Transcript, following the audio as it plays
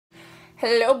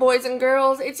Hello boys and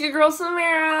girls, it's your girl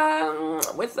Samara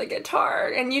with the guitar,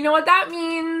 and you know what that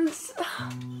means.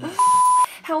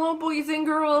 Hello boys and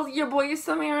girls, your boy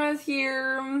Samara is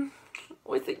here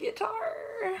with the guitar.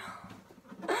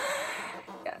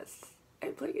 Yes, I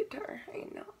play guitar, I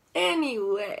know.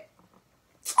 Anyway,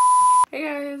 hey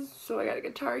guys, so I got a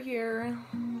guitar here,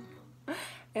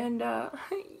 and yeah.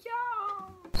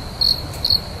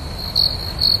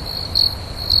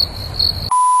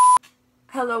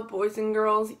 Hello boys and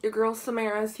girls, your girl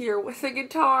Samara's here with a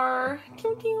guitar.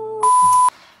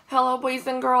 Hello boys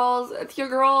and girls, it's your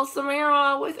girl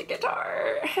Samara with a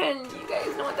guitar, and you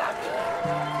guys know what that means.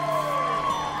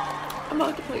 I'm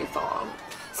about to play a song.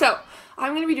 So,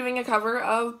 I'm going to be doing a cover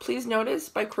of Please Notice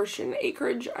by Christian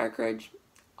Akridge.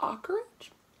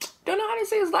 Don't know how to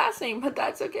say his last name, but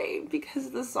that's okay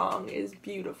because the song is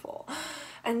beautiful.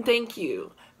 And thank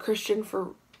you, Christian,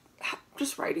 for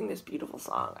just writing this beautiful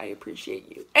song. I appreciate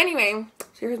you. Anyway,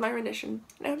 so here's my rendition,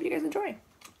 and I hope you guys enjoy.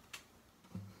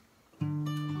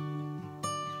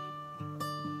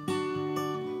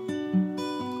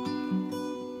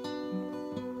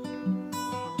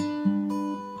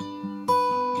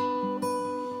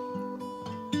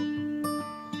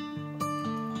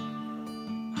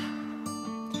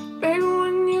 Baby,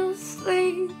 when you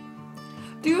sleep,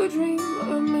 do you dream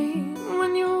of me?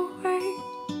 When you wake,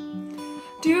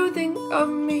 do you think of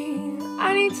me?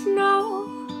 I need to know,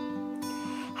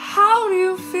 how do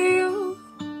you feel?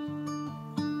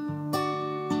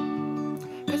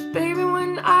 'Cause baby,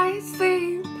 when I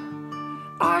sleep,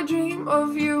 I dream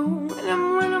of you.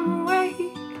 And when I'm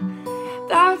awake,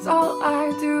 that's all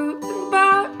I do. Think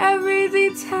about every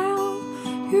detail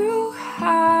you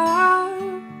have.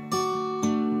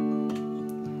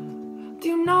 Do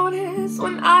you notice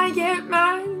when I get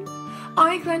mad,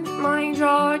 I clench my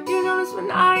jaw? Do you notice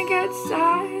when I get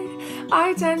sad,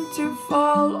 I tend to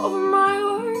fall over my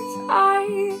words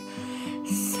I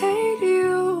say to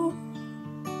you?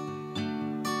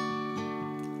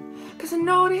 'Cause I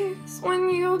notice when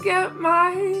you get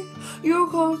mad, you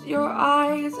close your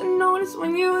eyes. And notice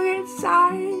when you get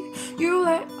sad, you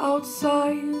let out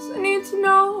sighs. I need to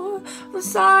know the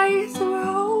size of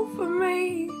hope for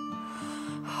me,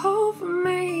 hope for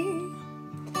me.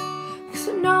 'Cause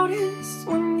I notice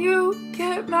when you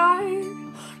get mad,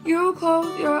 you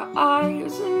close your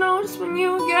eyes. And notice when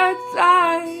you get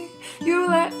sad, you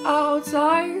let out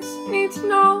sighs. I need to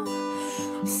know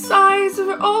the size of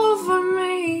over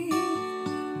me.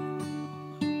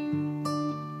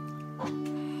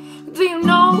 Do you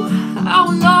know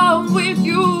how in love with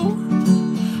you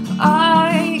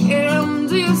I am?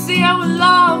 Do you see how in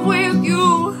love with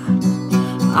you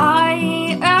I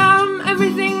am?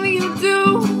 Everything that you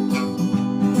do,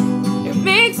 it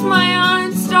makes my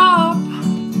heart stop.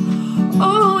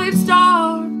 Oh, it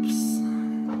stops.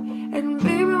 And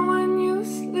baby, when you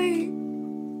sleep,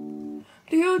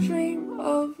 do you dream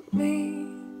of me?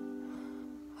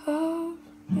 Of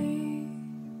me.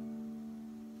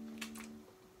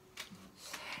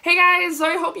 Hey guys, so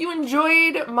I hope you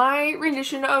enjoyed my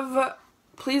rendition of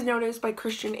Please Notice by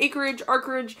Christian Akridge.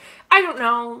 I don't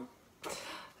know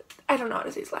how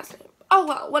to say his last name. Oh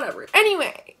well, whatever.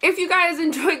 Anyway, if you guys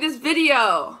enjoyed this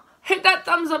video, hit that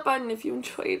thumbs up button. If you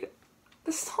enjoyed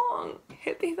the song,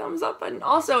 hit the thumbs up button.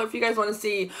 Also, if you guys want to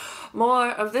see more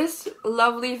of this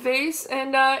lovely face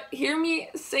and hear me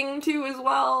sing too as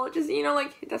well, just, you know,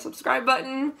 like, hit that subscribe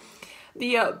button,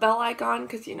 the bell icon,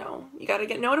 because, you know, you gotta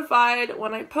get notified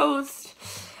when I post.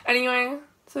 Anyway,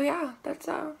 so yeah, that's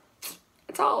all.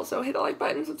 So hit the like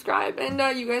button, subscribe, and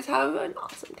you guys have an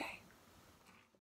awesome day.